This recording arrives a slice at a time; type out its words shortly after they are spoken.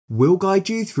We'll guide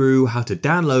you through how to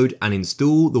download and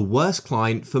install the Wurse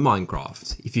client for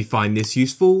Minecraft. If you find this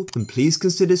useful, then please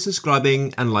consider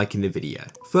subscribing and liking the video.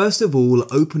 First of all,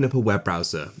 open up a web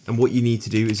browser, and what you need to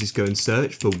do is just go and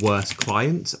search for Wurse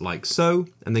client like so,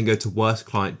 and then go to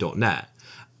wurseclient.net.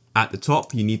 At the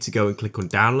top, you need to go and click on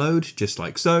download just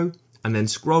like so, and then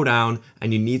scroll down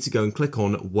and you need to go and click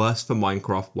on Wurse for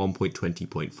Minecraft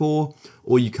 1.20.4,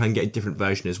 or you can get a different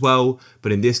version as well,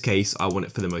 but in this case I want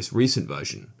it for the most recent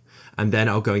version. And then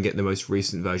I'll go and get the most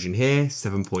recent version here,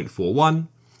 7.41.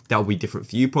 That will be different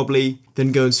for you probably.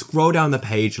 Then go and scroll down the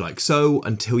page like so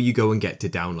until you go and get to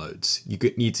downloads. You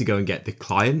need to go and get the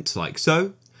client like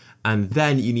so, and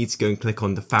then you need to go and click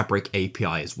on the Fabric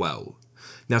API as well.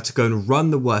 Now to go and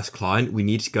run the Wurse client, we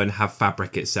need to go and have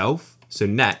Fabric itself. So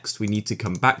next we need to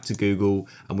come back to Google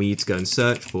and we need to go and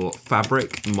search for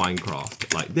Fabric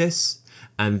Minecraft like this,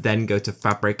 and then go to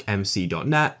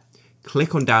fabricmc.net,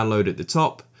 click on download at the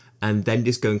top, and then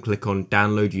just go and click on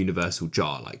download universal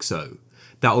jar like so.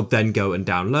 That will then go and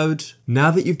download.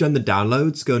 Now that you've done the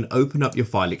downloads, go and open up your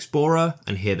file explorer,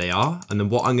 and here they are. And then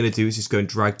what I'm going to do is just go and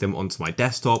drag them onto my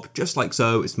desktop just like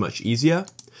so. It's much easier.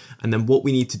 And then what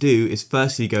we need to do is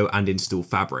firstly go and install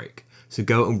Fabric. So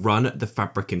go and run the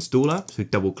Fabric installer, so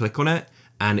double click on it,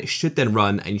 and it should then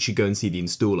run and you should go and see the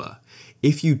installer.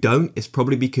 If you don't, it's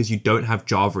probably because you don't have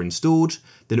Java installed.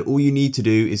 Then all you need to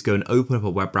do is go and open up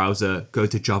a web browser, go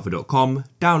to java.com,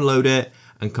 download it,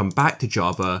 and come back to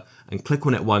Java and click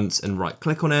on it once and right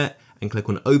click on it and click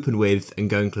on open with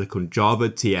and go and click on Java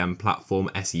TM platform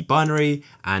SE binary,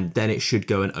 and then it should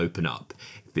go and open up.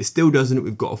 If it still doesn't,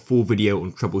 we've got a full video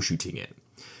on troubleshooting it.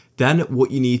 Then what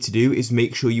you need to do is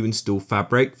make sure you install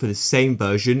Fabric for the same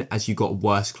version as you got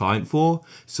Wurse client for.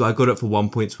 So I got it for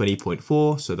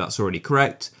 1.20.4, so that's already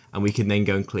correct. And we can then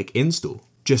go and click install.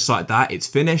 Just like that, it's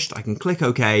finished. I can click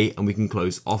OK and we can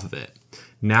close off of it.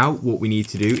 Now what we need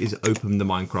to do is open the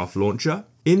Minecraft launcher.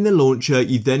 In the launcher,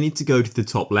 you then need to go to the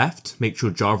top left, make sure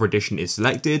Java Edition is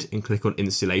selected and click on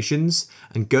installations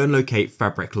and go and locate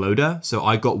Fabric Loader. So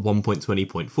I got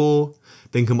 1.20.4,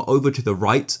 then come over to the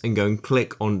right and go and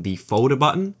click on the folder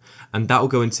button, and that will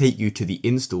go and take you to the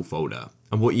install folder.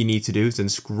 And what you need to do is then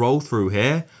scroll through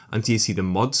here until you see the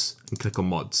mods and click on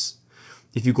mods.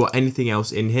 If you've got anything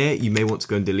else in here, you may want to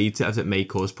go and delete it as it may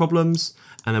cause problems.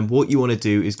 And then what you want to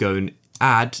do is go and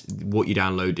add what you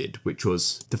downloaded, which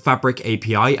was the Fabric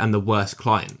API and the Wurse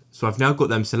client. So I've now got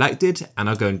them selected and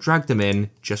I'll go and drag them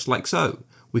in just like so.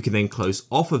 We can then close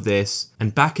off of this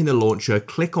and back in the launcher,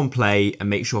 click on play and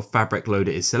make sure Fabric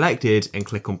Loader is selected and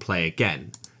click on play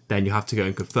again. Then you have to go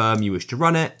and confirm you wish to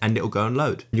run it and it will go and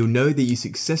load. You'll know that you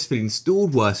successfully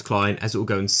installed Wurse client as it will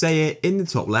go and say it in the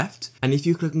top left. And if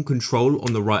you click on control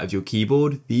on the right of your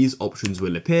keyboard, these options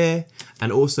will appear.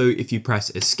 And also if you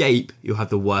press escape, you'll have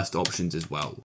the worst options as well.